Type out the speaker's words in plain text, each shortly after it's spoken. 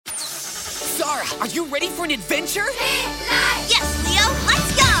Zara, are you ready for an adventure? Yes, Leo,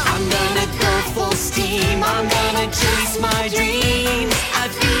 let's go! I'm gonna go full steam. I'm gonna chase my dreams. I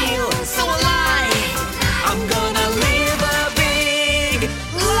feel so alive. I'm gonna live a big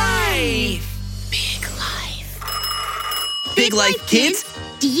life. Big life. Big life, kids.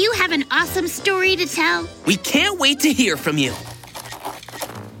 Do you have an awesome story to tell? We can't wait to hear from you.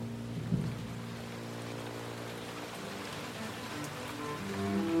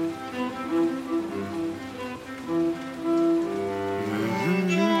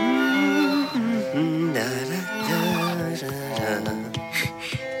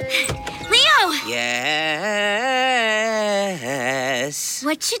 Leo! Yes.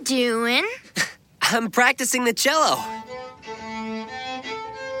 What you doing? I'm practicing the cello.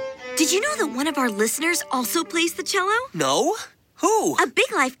 Did you know that one of our listeners also plays the cello? No? Who? A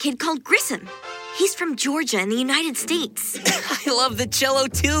Big Life kid called Grissom. He's from Georgia in the United States. I love the cello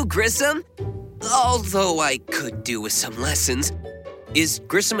too, Grissom. Although I could do with some lessons. Is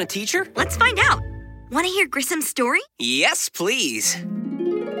Grissom a teacher? Let's find out. Want to hear Grissom's story? Yes, please.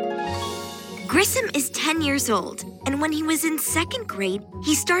 Grissom is 10 years old, and when he was in second grade,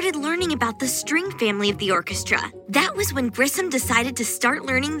 he started learning about the string family of the orchestra. That was when Grissom decided to start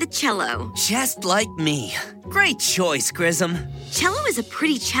learning the cello. Just like me. Great choice, Grissom. Cello is a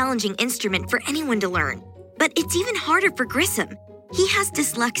pretty challenging instrument for anyone to learn, but it's even harder for Grissom. He has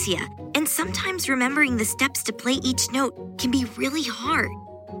dyslexia, and sometimes remembering the steps to play each note can be really hard.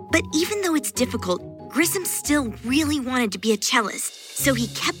 But even though it's difficult, Grissom still really wanted to be a cellist, so he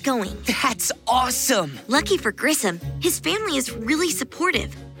kept going. That's awesome. Lucky for Grissom, his family is really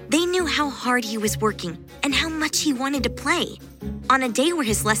supportive. They knew how hard he was working and how much he wanted to play. On a day where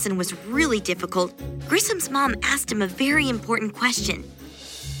his lesson was really difficult, Grissom's mom asked him a very important question.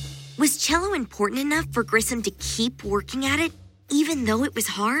 Was cello important enough for Grissom to keep working at it, even though it was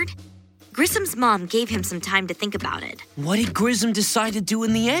hard? Grissom's mom gave him some time to think about it. What did Grissom decide to do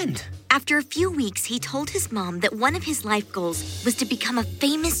in the end? After a few weeks, he told his mom that one of his life goals was to become a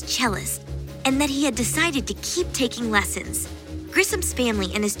famous cellist and that he had decided to keep taking lessons. Grissom's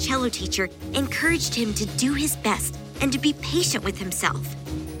family and his cello teacher encouraged him to do his best and to be patient with himself.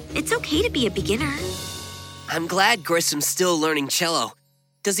 It's okay to be a beginner. I'm glad Grissom's still learning cello.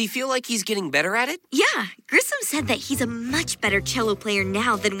 Does he feel like he's getting better at it? Yeah, Grissom said that he's a much better cello player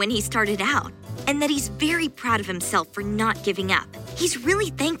now than when he started out, and that he's very proud of himself for not giving up. He's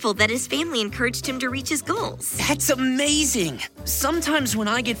really thankful that his family encouraged him to reach his goals. That's amazing. Sometimes when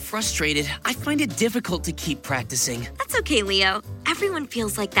I get frustrated, I find it difficult to keep practicing. That's okay, Leo. Everyone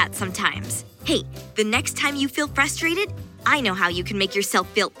feels like that sometimes. Hey, the next time you feel frustrated, I know how you can make yourself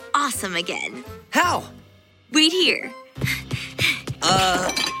feel awesome again. How? Wait here.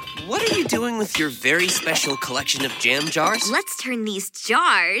 What are you doing with your very special collection of jam jars? Let's turn these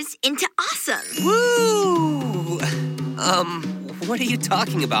jars into awesome. Woo! What are you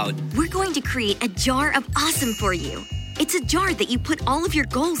talking about? We're going to create a jar of awesome for you. It's a jar that you put all of your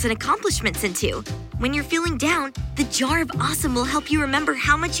goals and accomplishments into. When you're feeling down, the jar of awesome will help you remember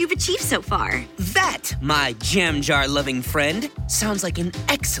how much you've achieved so far. That, my jam jar loving friend, sounds like an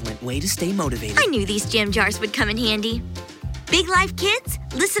excellent way to stay motivated. I knew these jam jars would come in handy. Big Life kids,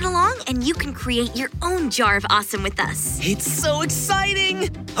 listen along and you can create your own jar of awesome with us. It's so exciting!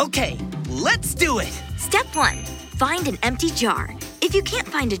 Okay, let's do it! Step 1, find an empty jar. If you can't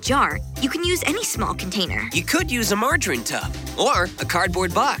find a jar, you can use any small container. You could use a margarine tub or a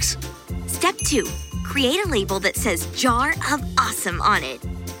cardboard box. Step 2, create a label that says Jar of Awesome on it.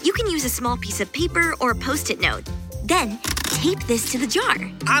 You can use a small piece of paper or a Post-it note. Then, tape this to the jar.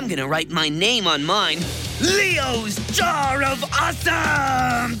 I'm gonna write my name on mine. Leo's Jar of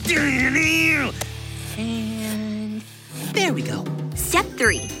Awesome! And there we go. Step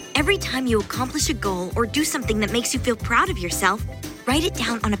 3, every time you accomplish a goal or do something that makes you feel proud of yourself, write it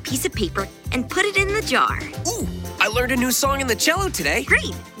down on a piece of paper and put it in the jar. Ooh, I learned a new song in the cello today.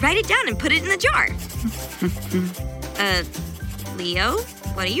 Great, write it down and put it in the jar. Leo,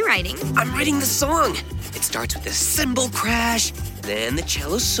 what are you writing? I'm writing the song. It starts with a cymbal crash, then the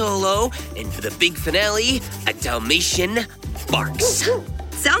cello solo, and for the big finale, a Dalmatian barks.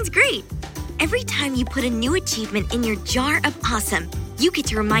 Sounds great. Every time you put a new achievement in your jar of awesome, you get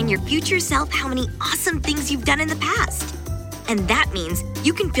to remind your future self how many awesome things you've done in the past. And that means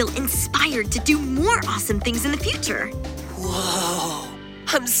you can feel inspired to do more awesome things in the future. Whoa,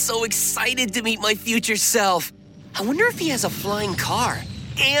 I'm so excited to meet my future self. I wonder if he has a flying car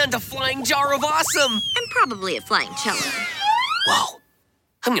and a flying jar of awesome. And probably a flying cello. Whoa,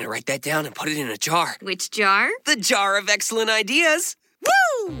 I'm gonna write that down and put it in a jar. Which jar? The jar of excellent ideas.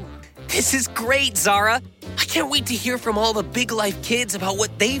 Woo! This is great, Zara. I can't wait to hear from all the Big Life kids about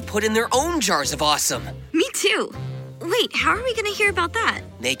what they've put in their own jars of awesome. Me too. Wait, how are we going to hear about that?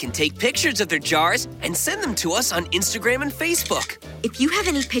 They can take pictures of their jars and send them to us on Instagram and Facebook. If you have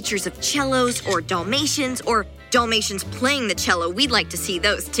any pictures of cellos or Dalmatians playing the cello, we'd like to see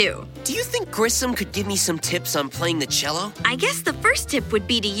those too. Do you think Grissom could give me some tips on playing the cello? I guess the first tip would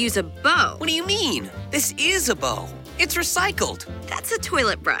be to use a bow. What do you mean? This is a bow. It's recycled. That's a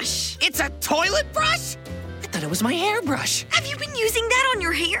toilet brush. It's a toilet brush? I thought it was my hairbrush. Have you been using that on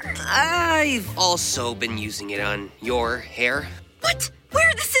your hair? I've also been using it on your hair. What? Where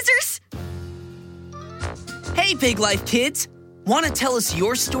are the scissors? Hey, Big Life kids! Want to tell us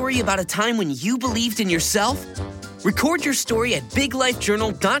your story about a time when you believed in yourself? Record your story at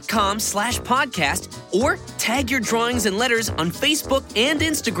biglifejournal.com/podcast or tag your drawings and letters on Facebook and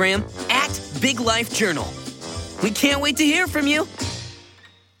Instagram at Big Life Journal. We can't wait to hear from you.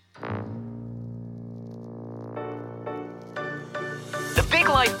 The Big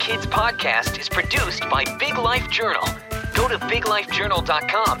Life Kids podcast is produced by Big Life Journal. Go to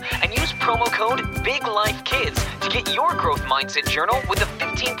biglifejournal.com and use promo code BIGLIFEKIDS to get your growth mindset journal with a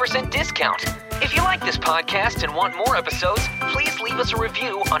 15% discount. If you like this podcast and want more episodes, please leave us a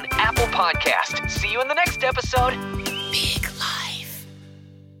review on Apple Podcasts. See you in the next episode. Big